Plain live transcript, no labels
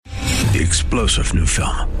The explosive new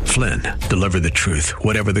film, Flynn, deliver the truth,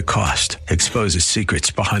 whatever the cost. Exposes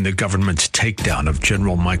secrets behind the government's takedown of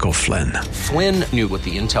General Michael Flynn. Flynn knew what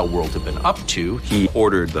the intel world had been up to. He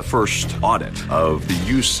ordered the first audit of the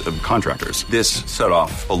use of contractors. This set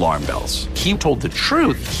off alarm bells. He told the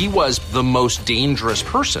truth. He was the most dangerous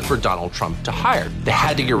person for Donald Trump to hire. They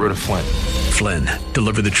had to get rid of Flynn. Flynn,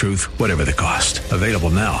 deliver the truth, whatever the cost. Available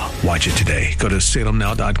now. Watch it today. Go to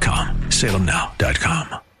salemnow.com.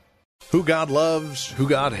 salemnow.com. Who God loves, who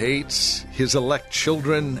God hates, His elect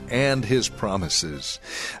children, and His promises.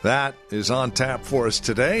 That is on tap for us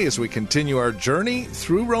today as we continue our journey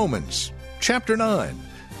through Romans, chapter 9.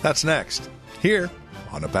 That's next, here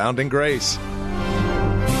on Abounding Grace.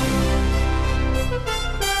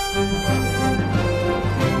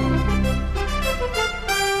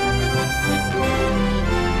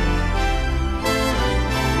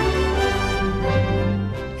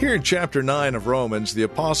 Here in chapter 9 of Romans, the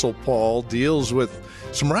Apostle Paul deals with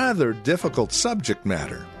some rather difficult subject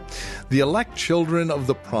matter. The elect children of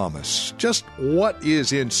the promise. Just what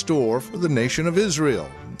is in store for the nation of Israel?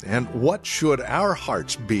 And what should our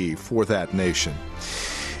hearts be for that nation?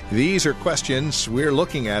 These are questions we're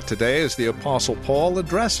looking at today as the Apostle Paul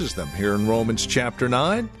addresses them here in Romans chapter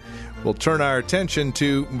 9. We'll turn our attention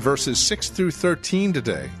to verses 6 through 13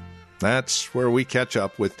 today. That's where we catch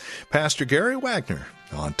up with Pastor Gary Wagner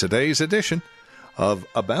on today's edition of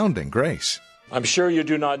Abounding Grace. I'm sure you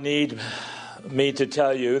do not need me to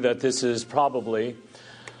tell you that this is probably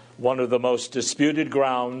one of the most disputed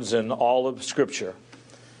grounds in all of Scripture.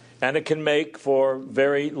 And it can make for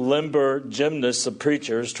very limber gymnasts of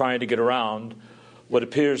preachers trying to get around what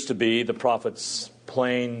appears to be the prophet's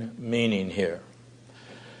plain meaning here.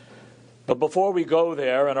 But before we go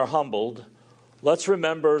there and are humbled, let's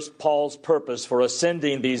remember Paul's purpose for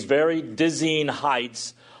ascending these very dizzying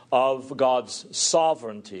heights of God's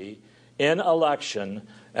sovereignty in election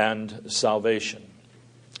and salvation.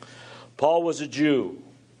 Paul was a Jew.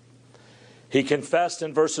 He confessed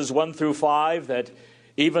in verses 1 through 5 that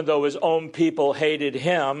even though his own people hated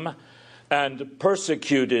him and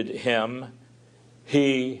persecuted him,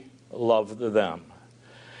 he loved them.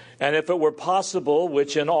 And if it were possible,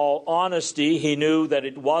 which in all honesty he knew that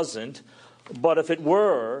it wasn't, but if it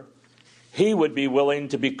were, he would be willing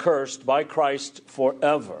to be cursed by Christ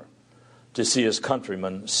forever to see his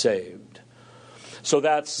countrymen saved. So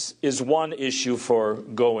that is one issue for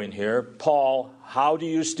going here. Paul, how do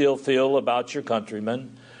you still feel about your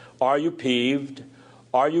countrymen? Are you peeved?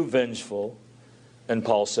 Are you vengeful? And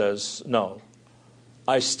Paul says, no,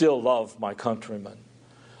 I still love my countrymen.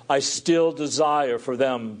 I still desire for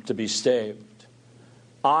them to be saved.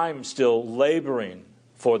 I'm still laboring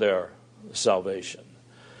for their salvation.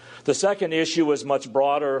 The second issue is much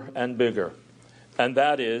broader and bigger, and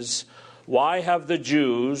that is, why have the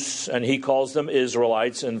Jews, and he calls them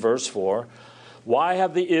Israelites in verse 4, why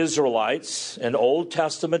have the Israelites, an Old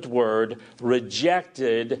Testament word,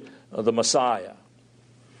 rejected the Messiah?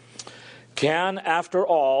 Can, after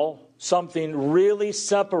all, something really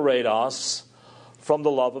separate us from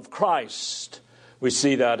the love of Christ? We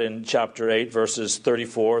see that in chapter 8, verses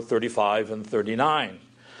 34, 35, and 39.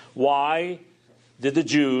 Why did the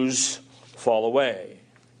Jews fall away?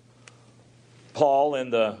 Paul, in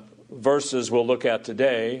the verses we'll look at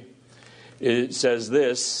today, it says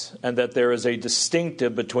this, and that there is a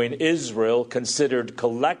distinctive between Israel, considered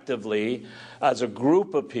collectively as a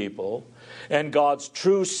group of people, and God's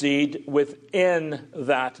true seed within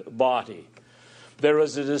that body. There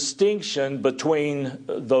is a distinction between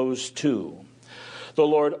those two. The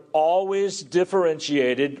Lord always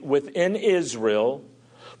differentiated within Israel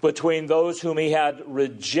between those whom he had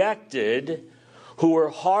rejected, who were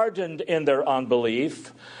hardened in their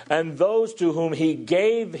unbelief, and those to whom he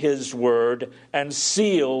gave his word and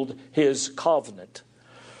sealed his covenant.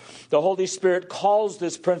 The Holy Spirit calls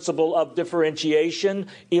this principle of differentiation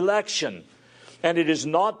election, and it is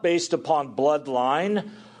not based upon bloodline,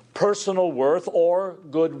 personal worth, or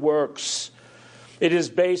good works. It is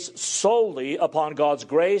based solely upon God's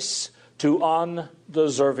grace to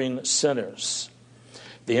undeserving sinners.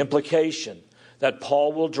 The implication that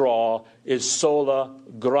Paul will draw is sola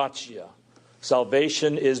gratia.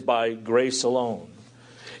 Salvation is by grace alone.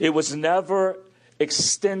 It was never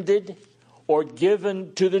extended or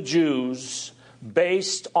given to the Jews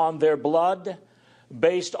based on their blood,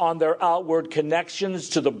 based on their outward connections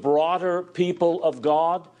to the broader people of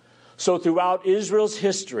God. So throughout Israel's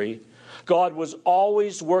history, God was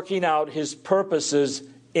always working out his purposes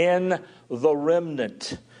in the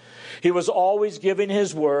remnant. He was always giving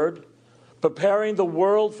his word, preparing the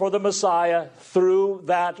world for the Messiah through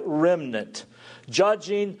that remnant,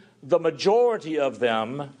 judging the majority of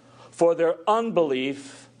them for their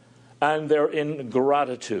unbelief and their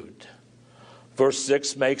ingratitude. Verse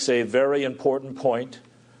 6 makes a very important point,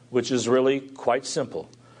 which is really quite simple.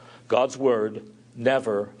 God's word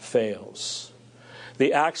never fails.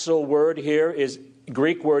 The actual word here is,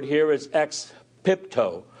 Greek word here is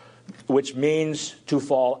ekpipto, which means to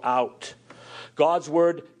fall out. God's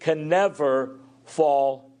word can never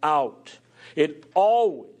fall out. It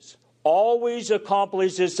always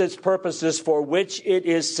accomplishes its purposes for which it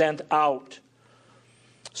is sent out.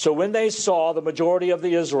 So when they saw the majority of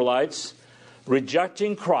the Israelites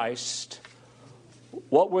rejecting Christ,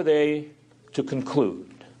 what were they to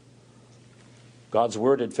conclude? God's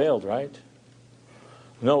word had failed, right?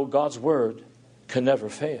 No, God's word can never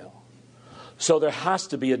fail. So there has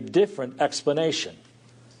to be a different explanation.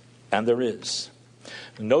 And there is.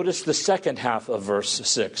 Notice the second half of verse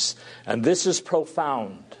 6. And this is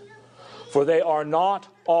profound. For they are not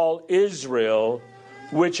all Israel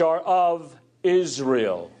which are of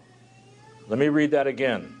Israel. Let me read that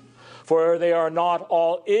again. For they are not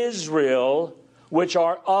all Israel which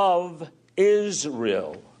are of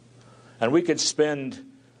Israel. And we could spend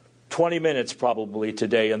 20 minutes probably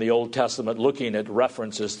today in the Old Testament looking at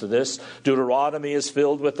references to this. Deuteronomy is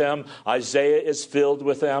filled with them. Isaiah is filled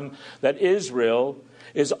with them. That Israel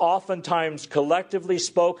is oftentimes collectively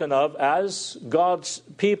spoken of as God's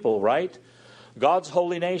people, right? God's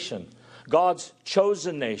holy nation, God's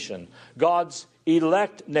chosen nation, God's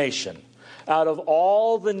elect nation. Out of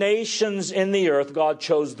all the nations in the earth, God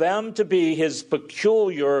chose them to be his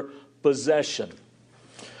peculiar possession.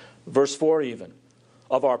 Verse 4 even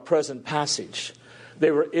of our present passage.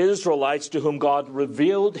 They were Israelites to whom God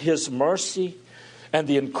revealed his mercy and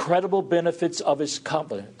the incredible benefits of his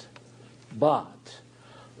covenant. But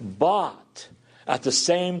at the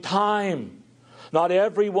same time, not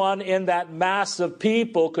everyone in that mass of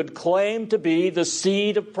people could claim to be the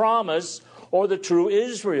seed of promise or the true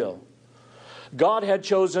Israel. God had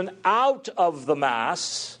chosen out of the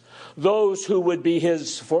mass those who would be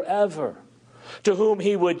his forever, to whom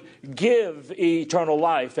he would give eternal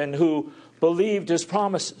life and who believed his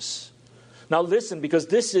promises. Now listen, because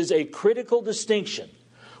this is a critical distinction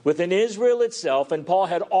within Israel itself, and Paul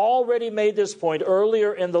had already made this point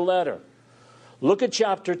earlier in the letter. Look at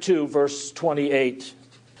chapter 2, verse 28.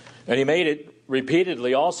 And he made it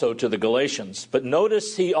repeatedly also to the Galatians. But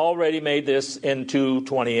notice he already made this in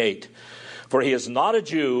 2:28. For he is not a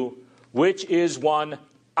Jew, which is one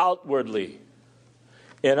outwardly.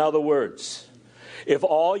 In other words, if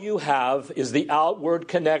all you have is the outward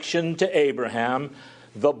connection to Abraham,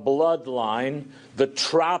 the bloodline, the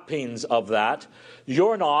trappings of that,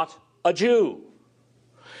 you're not a Jew.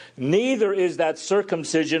 Neither is that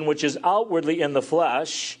circumcision which is outwardly in the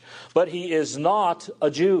flesh, but he is not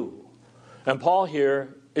a Jew. And Paul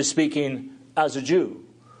here is speaking as a Jew.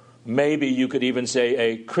 Maybe you could even say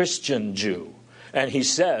a Christian Jew. And he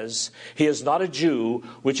says he is not a Jew,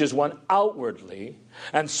 which is one outwardly,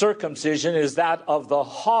 and circumcision is that of the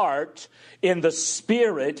heart in the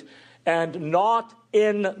spirit and not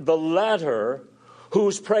in the letter,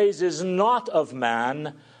 whose praise is not of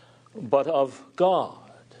man, but of God.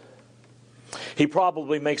 He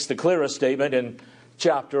probably makes the clearest statement in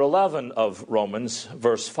chapter 11 of Romans,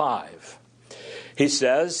 verse 5. He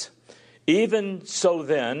says, even so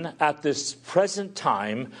then, at this present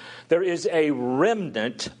time, there is a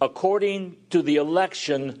remnant according to the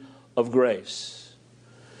election of grace.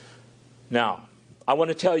 Now, I want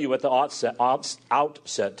to tell you at the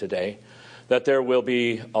outset today that there will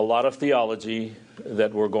be a lot of theology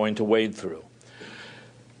that we're going to wade through.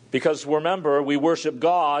 Because remember, we worship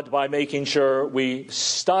God by making sure we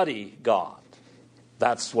study God.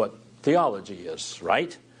 That's what theology is,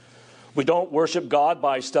 right? We don't worship God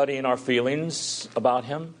by studying our feelings about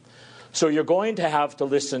him. So you're going to have to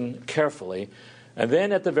listen carefully. And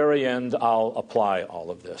then at the very end, I'll apply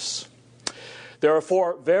all of this. There are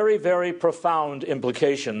 4 very, very profound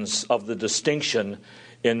implications of the distinction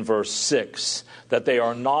in verse 6, that they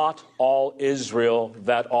are not all Israel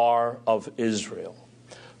that are of Israel.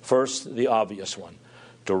 First, the obvious one,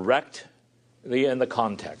 directly in the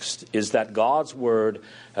context, is that God's word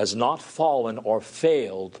has not fallen or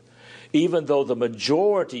failed, even though the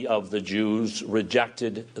majority of the Jews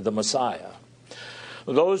rejected the Messiah.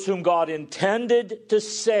 Those whom God intended to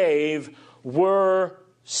save were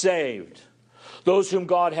saved. Those whom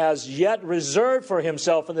God has yet reserved for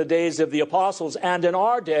himself in the days of the apostles and in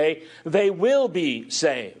our day, they will be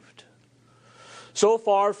saved. So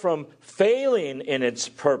far from failing in its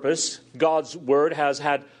purpose, God's word has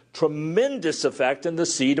had tremendous effect in the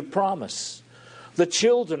seed of promise, the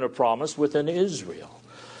children of promise within Israel.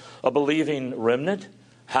 A believing remnant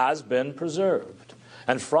has been preserved.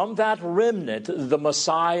 And from that remnant, the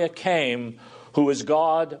Messiah came, who is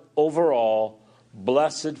God over all,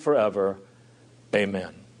 blessed forever.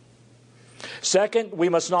 Amen. Second, we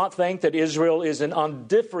must not think that Israel is an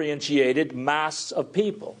undifferentiated mass of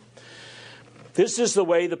people. This is the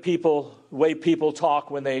way people talk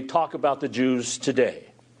when they talk about the Jews today.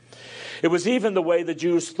 It was even the way the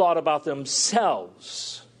Jews thought about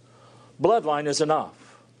themselves. Bloodline is enough.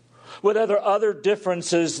 Whatever other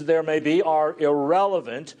differences there may be are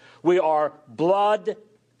irrelevant. We are blood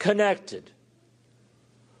connected.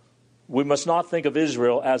 We must not think of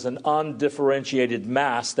Israel as an undifferentiated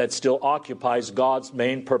mass that still occupies God's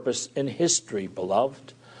main purpose in history,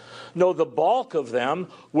 beloved. No, the bulk of them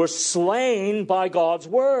were slain by God's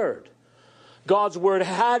word. God's word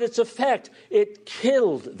had its effect. It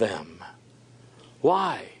killed them.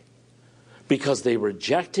 Why? Because they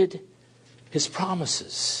rejected his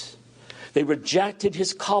promises. They rejected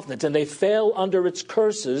his covenant, and they fell under its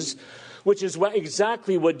curses, which is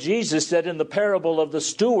exactly what Jesus said in the parable of the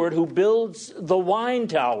steward who builds the wine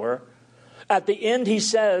tower. At the end he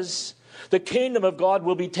says, the kingdom of God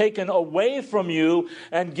will be taken away from you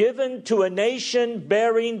and given to a nation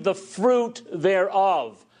bearing the fruit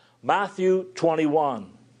thereof. Matthew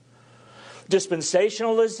 21.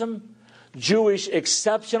 Dispensationalism, Jewish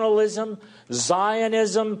exceptionalism,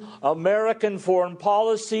 Zionism, American foreign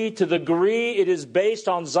policy, to the degree it is based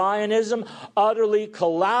on Zionism, utterly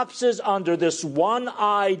collapses under this one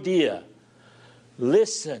idea.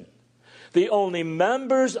 Listen, the only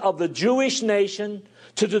members of the Jewish nation,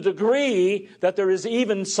 to the degree that there is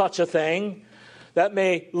even such a thing, that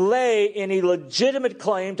may lay any legitimate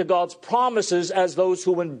claim to God's promises as those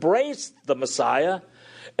who embrace the Messiah,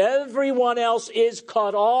 everyone else is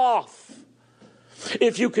cut off.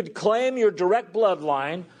 If you could claim your direct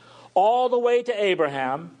bloodline all the way to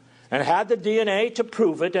Abraham and had the DNA to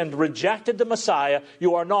prove it and rejected the Messiah,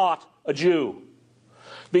 you are not a Jew,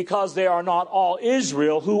 because they are not all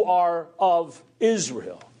Israel who are of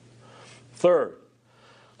Israel. Third,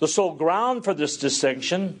 the sole ground for this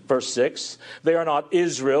distinction, verse 6, they are not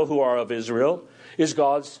Israel who are of Israel, is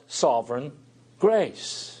God's sovereign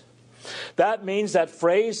grace. That means that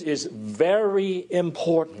phrase is very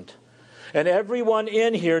important. And everyone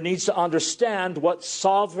in here needs to understand what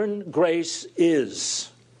sovereign grace is.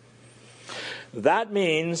 That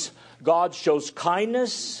means God shows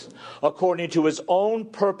kindness according to his own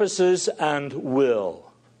purposes and will.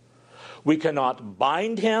 We cannot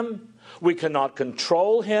bind him. We cannot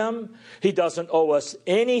control him. He doesn't owe us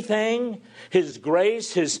anything. His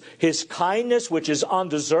grace, his kindness, which is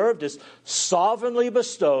undeserved, is sovereignly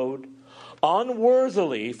bestowed,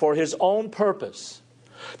 unworthily for his own purpose,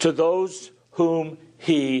 to those whom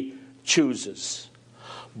he chooses.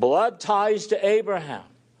 Blood ties to Abraham,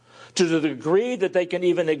 to the degree that they can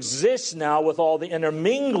even exist now with all the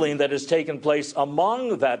intermingling that has taken place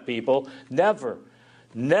among that people, never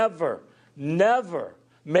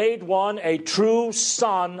made one a true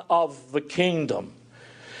son of the kingdom.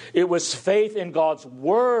 It was faith in God's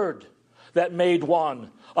word that made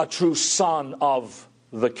one a true son of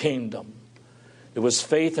the kingdom. It was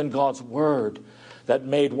faith in God's word that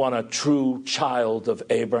made one a true child of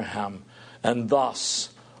Abraham, and thus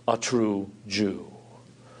a true Jew.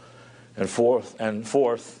 And fourth,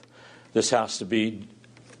 this has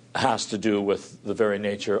to do with the very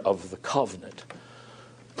nature of the covenant.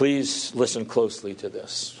 Please listen closely to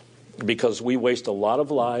this, because we waste a lot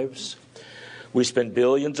of lives. We spend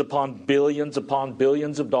billions upon billions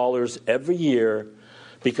of dollars every year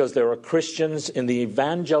because there are Christians in the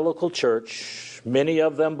evangelical church, many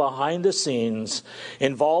of them behind the scenes,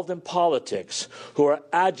 involved in politics, who are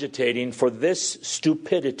agitating for this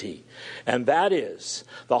stupidity. And that is,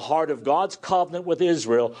 the heart of God's covenant with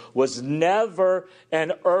Israel was never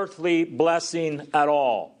an earthly blessing at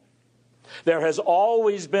all. There has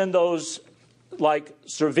always been those like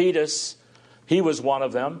Servetus, he was one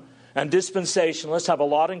of them, and dispensationalists have a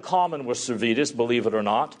lot in common with Servetus, believe it or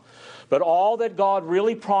not. But all that God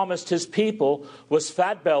really promised his people was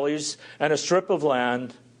fat bellies and a strip of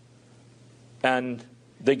land, and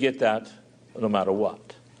they get that no matter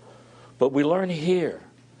what. But we learn here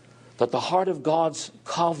that the heart of God's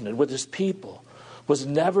covenant with his people was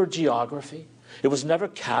never geography. It was never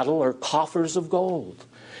cattle or coffers of gold.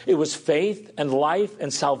 It was faith and life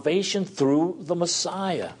and salvation through the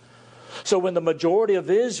Messiah. So when the majority of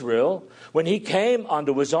Israel, when he came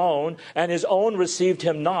unto his own, and his own received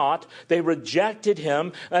him not, they rejected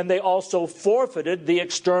him, and they also forfeited the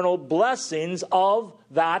external blessings of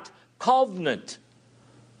that covenant.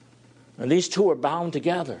 And these two are bound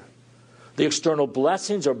together. The external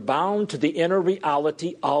blessings are bound to the inner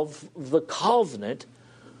reality of the covenant,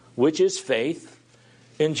 which is faith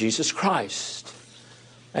in Jesus Christ.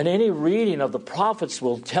 And any reading of the prophets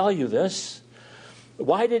will tell you this.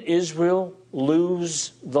 Why did Israel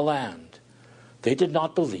lose the land? They did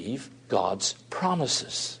not believe God's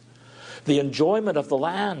promises. The enjoyment of the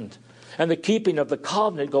land and the keeping of the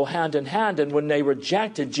covenant go hand in hand. And when they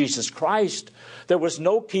rejected Jesus Christ, there was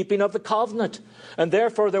no keeping of the covenant. And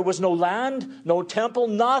therefore there was no land, no temple,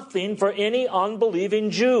 nothing for any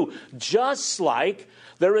unbelieving Jew. Just like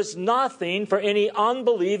there is nothing for any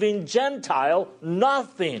unbelieving Gentile,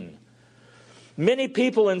 nothing. Many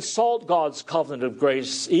people insult God's covenant of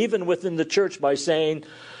grace, even within the church, by saying,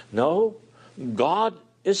 no, God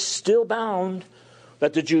is still bound,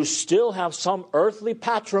 that the Jews still have some earthly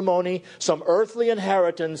patrimony, some earthly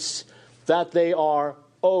inheritance that they are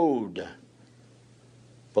owed.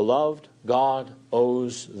 Beloved, God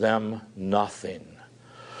owes them nothing.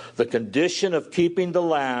 The condition of keeping the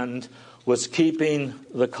land was keeping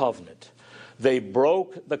the covenant. They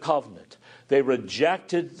broke the covenant. They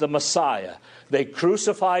rejected the Messiah. They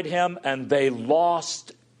crucified him and they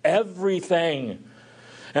lost everything.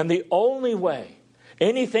 And the only way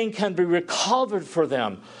anything can be recovered for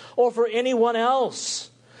them or for anyone else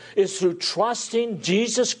is through trusting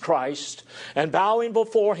Jesus Christ and bowing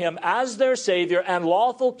before him as their Savior and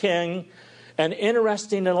lawful King. And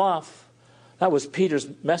interesting enough, that was Peter's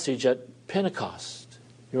message at Pentecost.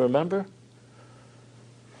 You remember?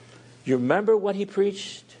 You remember what he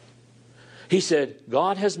preached? He said,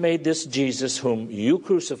 God has made this Jesus whom you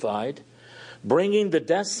crucified, bringing the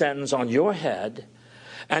death sentence on your head,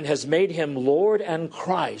 and has made him Lord and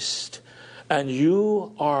Christ, and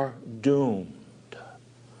you are doomed.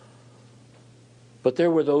 But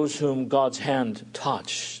there were those whom God's hand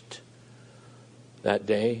touched that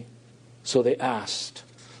day, so they asked,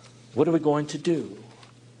 what are we going to do?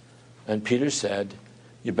 And Peter said,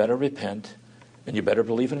 you better repent, and you better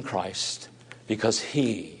believe in Christ, because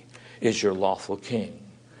he is your lawful King.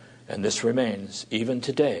 And this remains, even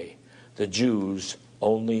today, the Jews'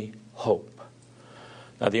 only hope.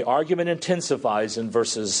 Now the argument intensifies in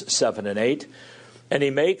verses 7 and 8, and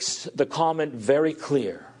he makes the comment very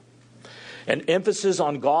clear. An emphasis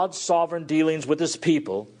on God's sovereign dealings with his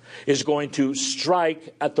people is going to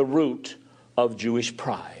strike at the root of Jewish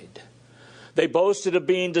pride. They boasted of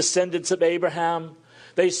being descendants of Abraham.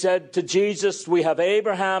 They said to Jesus, we have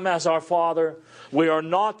Abraham as our father. We are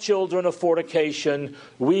not children of fornication.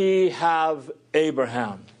 We have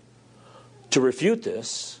Abraham. To refute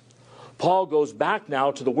this, Paul goes back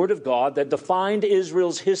now to the Word of God that defined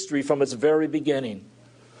Israel's history from its very beginning.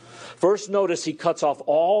 First, notice he cuts off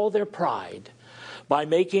all their pride by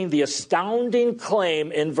making the astounding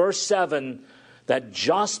claim in verse 7 that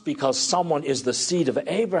just because someone is the seed of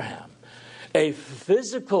Abraham, a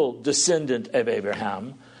physical descendant of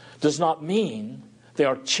Abraham, does not mean they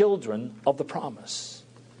are children of the promise.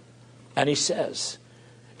 And he says,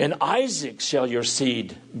 in Isaac shall your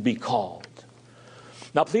seed be called.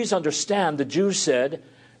 Now please understand, the Jews said,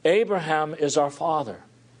 Abraham is our father.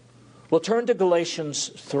 We'll turn to Galatians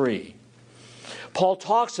 3. Paul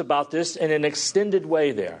talks about this in an extended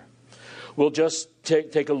way there. We'll just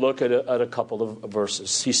take a look at a couple of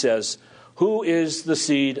verses. He says, who is the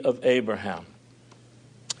seed of Abraham?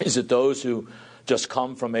 Is it those who just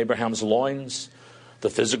come from Abraham's loins, the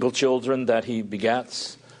physical children that he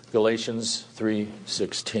begats? Galatians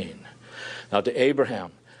 3:16. Now to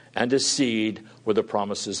Abraham and his seed were the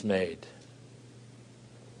promises made.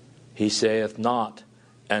 He saith not,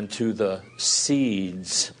 and to the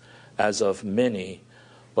seeds as of many,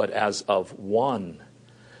 but as of one,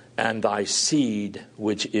 and thy seed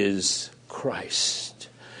which is Christ.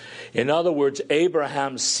 In other words,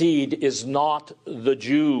 Abraham's seed is not the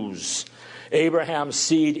Jews. Abraham's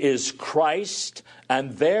seed is Christ,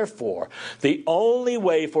 and therefore the only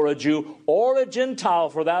way for a Jew, or a Gentile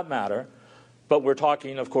for that matter, but we're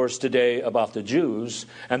talking, of course, today about the Jews,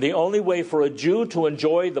 and the only way for a Jew to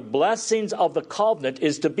enjoy the blessings of the covenant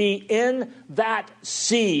is to be in that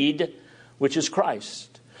seed, which is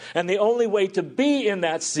Christ. And the only way to be in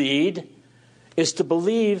that seed is to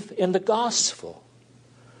believe in the gospel,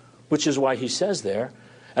 which is why he says there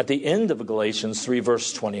at the end of Galatians 3,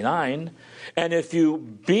 verse 29, and if you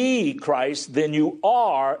be Christ, then you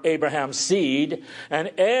are Abraham's seed and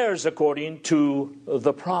heirs according to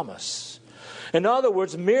the promise. In other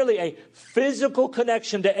words, merely a physical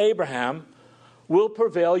connection to Abraham will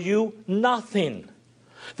prevail you nothing.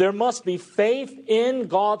 There must be faith in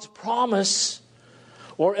God's promise,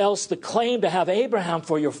 or else the claim to have Abraham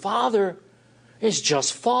for your father is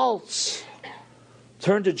just false.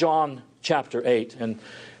 Turn to John chapter 8 and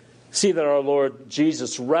see that our Lord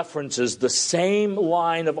Jesus references the same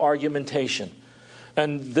line of argumentation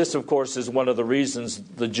And this, of course, is one of the reasons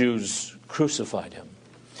the Jews crucified him.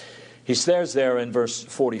 He says there in verse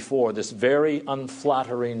 44, this very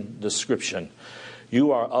unflattering description,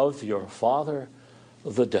 "You are of your father,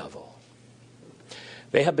 the devil."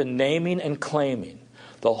 They have been naming and claiming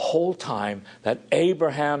the whole time that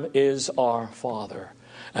Abraham is our father.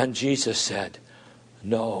 And Jesus said,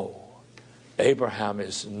 "No, Abraham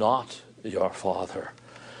is not your father."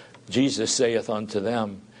 Jesus saith unto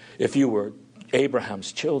them, "If you were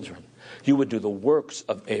Abraham's children, you would do the works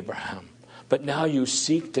of Abraham. But now you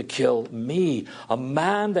seek to kill me, a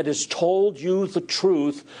man that has told you the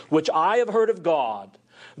truth, which I have heard of God.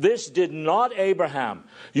 This did not Abraham.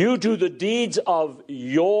 You do the deeds of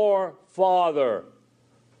your father."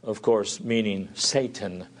 Of course, meaning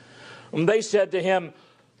Satan. And they said to him,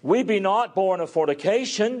 "We be not born of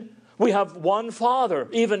fornication. We have one Father,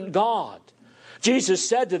 even God." Jesus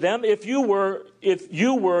said to them, if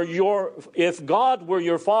God were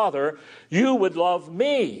your father, you would love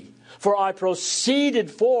me. For I proceeded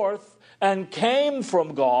forth and came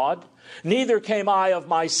from God. Neither came I of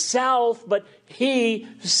myself, but he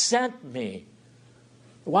sent me.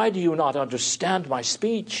 Why do you not understand my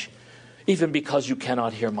speech? Even because you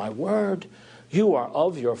cannot hear my word. You are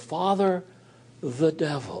of your father, the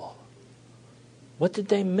devil. What did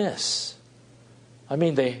they miss? I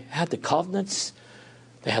mean, they had the covenants,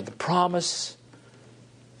 they had the promise,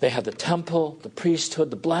 they had the temple, the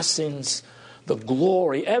priesthood, the blessings, the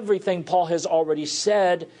glory, everything Paul has already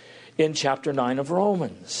said in chapter 9 of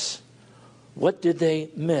Romans. What did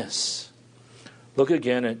they miss? Look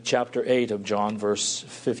again at chapter 8 of John, verse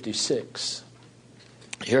 56.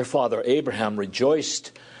 Here Father Abraham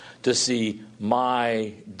rejoiced to see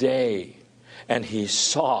my day, and he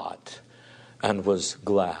saw it and was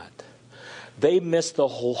glad. They missed the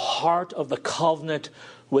whole heart of the covenant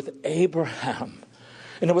with Abraham.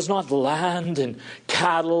 And it was not land and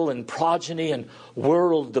cattle and progeny and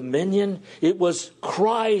world dominion. It was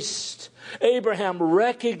Christ. Abraham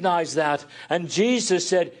recognized that. And Jesus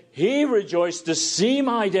said, he rejoiced to see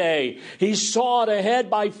my day. He saw it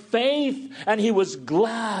ahead by faith and he was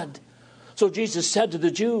glad. So Jesus said to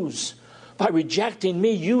the Jews, by rejecting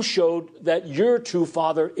me, you showed that your true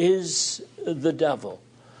father is the devil.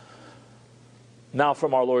 Now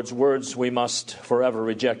from our Lord's words, we must forever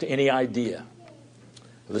reject any idea.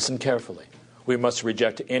 Listen carefully. We must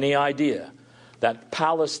reject any idea that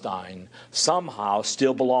Palestine somehow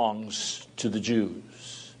still belongs to the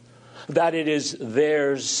Jews, that it is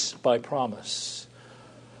theirs by promise.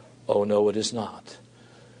 Oh, no, it is not.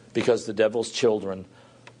 Because the devil's children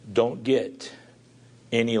don't get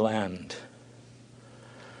any land.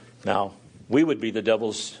 Now, we would be the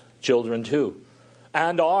devil's children too,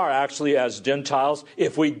 and are actually as Gentiles,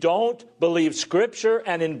 if we don't believe Scripture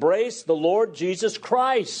and embrace the Lord Jesus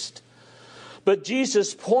Christ. But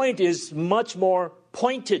Jesus' point is much more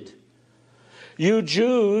pointed. You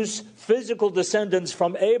Jews, physical descendants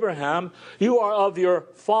from Abraham, you are of your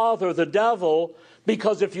father, the devil,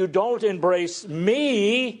 because if you don't embrace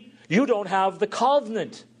me, you don't have the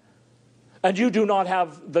covenant. And you do not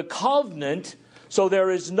have the covenant, so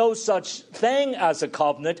there is no such thing as a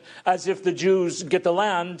covenant as if the Jews get the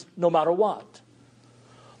land no matter what.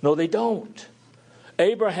 No, they don't.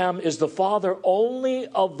 Abraham is the father only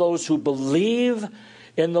of those who believe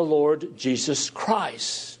in the Lord Jesus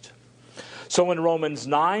Christ. So in Romans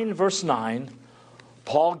 9, verse 9,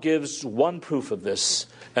 Paul gives one proof of this,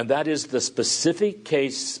 and that is the specific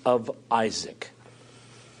case of Isaac.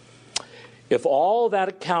 If all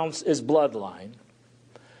that counts is bloodline,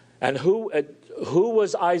 and who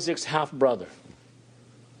was Isaac's half-brother?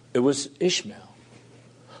 It was Ishmael.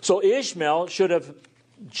 So Ishmael should have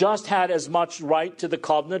just had as much right to the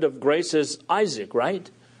covenant of grace as Isaac, right?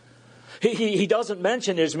 He doesn't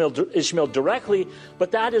mention Ishmael directly,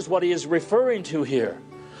 but that is what he is referring to here.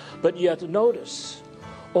 But yet notice,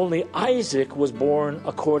 only Isaac was born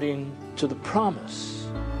according to the promise.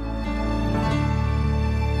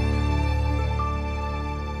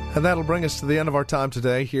 And that'll bring us to the end of our time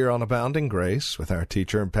today here on Abounding Grace with our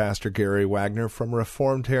teacher and pastor Gary Wagner from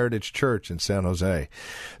Reformed Heritage Church in San Jose.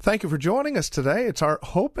 Thank you for joining us today. It's our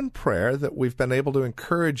hope and prayer that we've been able to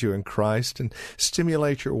encourage you in Christ and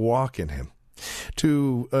stimulate your walk in Him.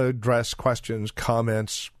 To address questions,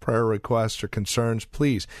 comments, prayer requests, or concerns,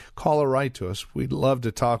 please call or write to us. We'd love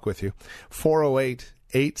to talk with you.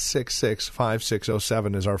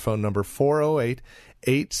 408-866-5607 is our phone number,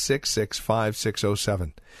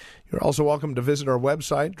 408-866-5607. You're also welcome to visit our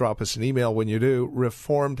website. Drop us an email when you do,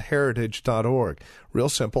 reformedheritage.org. Real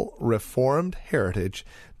simple,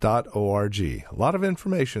 reformedheritage.org. A lot of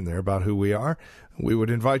information there about who we are. We would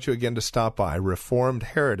invite you again to stop by,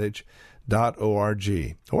 reformedheritage.org.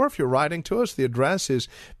 Or if you're writing to us, the address is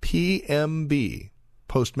PMB,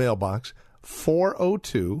 Post Mailbox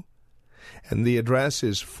 402, and the address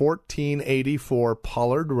is 1484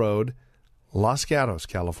 Pollard Road, Los Gatos,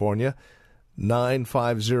 California,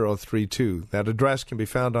 95032. That address can be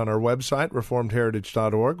found on our website,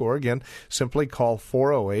 reformedheritage.org, or again, simply call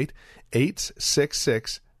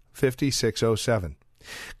 408-866-5607.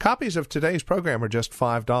 Copies of today's program are just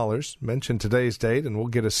 $5. Mention today's date and we'll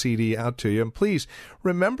get a CD out to you. And please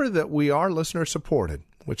remember that we are listener-supported,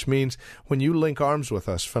 which means when you link arms with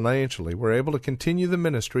us financially, we're able to continue the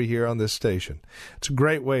ministry here on this station. It's a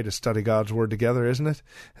great way to study God's Word together, isn't it?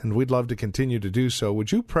 And we'd love to continue to do so.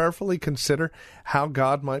 Would you prayerfully consider how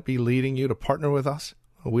God might be leading you to partner with us?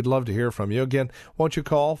 We'd love to hear from you. Again, won't you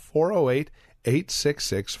call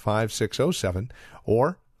 408-866-5607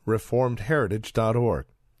 or reformedheritage.org.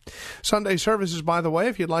 Sunday services, by the way,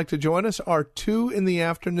 if you'd like to join us, are 2 in the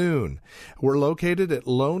afternoon. We're located at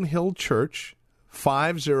Lone Hill Church,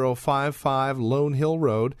 5055 Lone Hill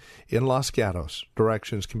Road in Los Gatos.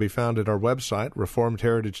 Directions can be found at our website,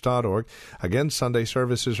 reformedheritage.org. Again, Sunday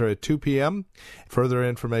services are at 2 p.m. Further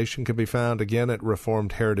information can be found again at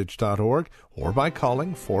reformedheritage.org or by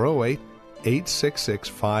calling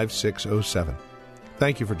 408-866-5607.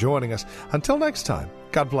 Thank you for joining us. Until next time,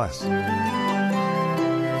 God bless.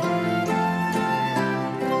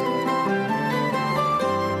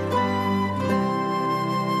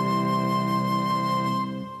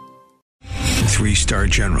 3-star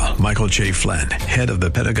General Michael J. Flynn, head of the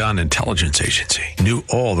Pentagon Intelligence Agency, knew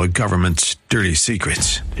all the government's dirty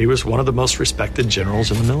secrets. He was one of the most respected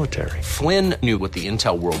generals in the military. Flynn knew what the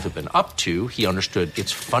intel world had been up to. He understood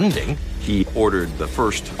its funding. He ordered the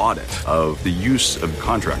first audit of the use of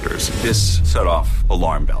contractors. This set off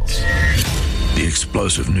alarm bells. The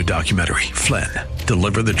explosive new documentary, Flynn,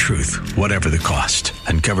 Deliver the Truth, Whatever the Cost,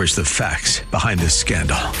 uncovers the facts behind this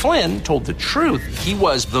scandal. Flynn told the truth. He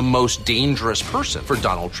was the most dangerous person for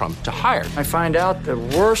Donald Trump to hire. I find out the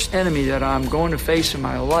worst enemy that I'm going to face in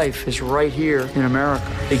my life is right here in America.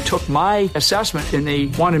 They took my assessment and they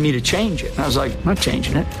wanted me to change it. And I was like, I'm not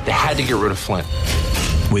changing it. They had to get rid of Flynn.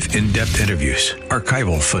 With in-depth interviews,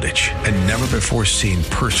 archival footage, and never-before-seen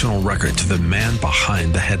personal records of the man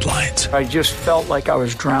behind the headlines. I just felt like I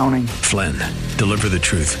was drowning. Flynn, Deliver the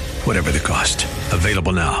Truth, Whatever the Cost.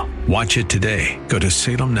 Available now. Watch it today. Go to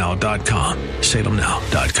salemnow.com.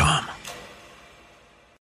 salemnow.com.